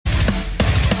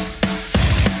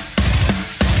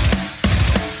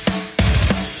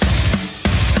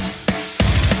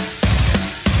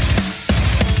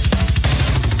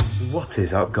What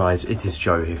is up, guys? It is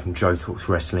Joe here from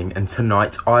JoeTalksWrestling, and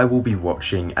tonight I will be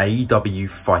watching AEW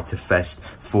FYTER Fest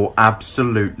for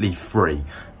absolutely free.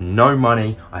 No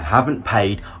money, I haven't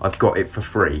paid, I've got it for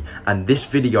free. And this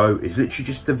video is literally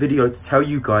just a video to tell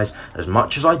you guys, as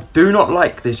much as I do not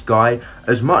like this guy,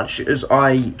 as much as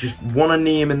I just want to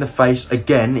knee him in the face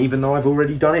again, even though I've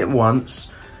already done it once,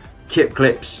 Kip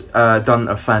Clips done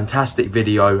a fantastic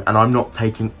video, and I'm not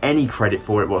taking any credit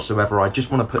for it whatsoever. I just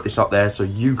want to put this up there so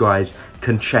you guys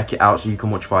can check it out, so you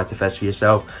can watch FYTER Fest for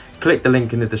yourself. Click the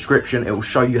link in the description. It will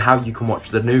show you how you can watch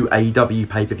the new AEW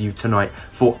pay-per-view tonight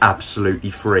for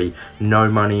absolutely free. No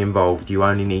money involved. You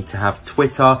only need to have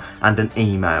Twitter and an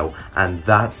email, and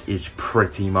that is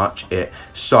pretty much it.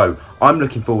 So I'm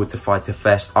looking forward to FYTER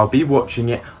Fest. I'll be watching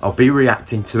it. I'll be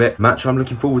reacting to it. Match I'm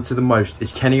looking forward to the most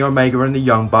is Kenny Omega and the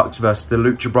Young Bucks versus the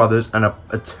Lucha Brothers and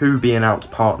a to-be-announced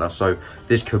partner. So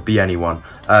this could be anyone.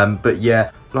 But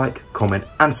yeah, like, comment,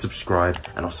 and subscribe,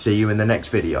 and I'll see you in the next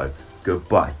video.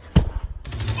 Goodbye.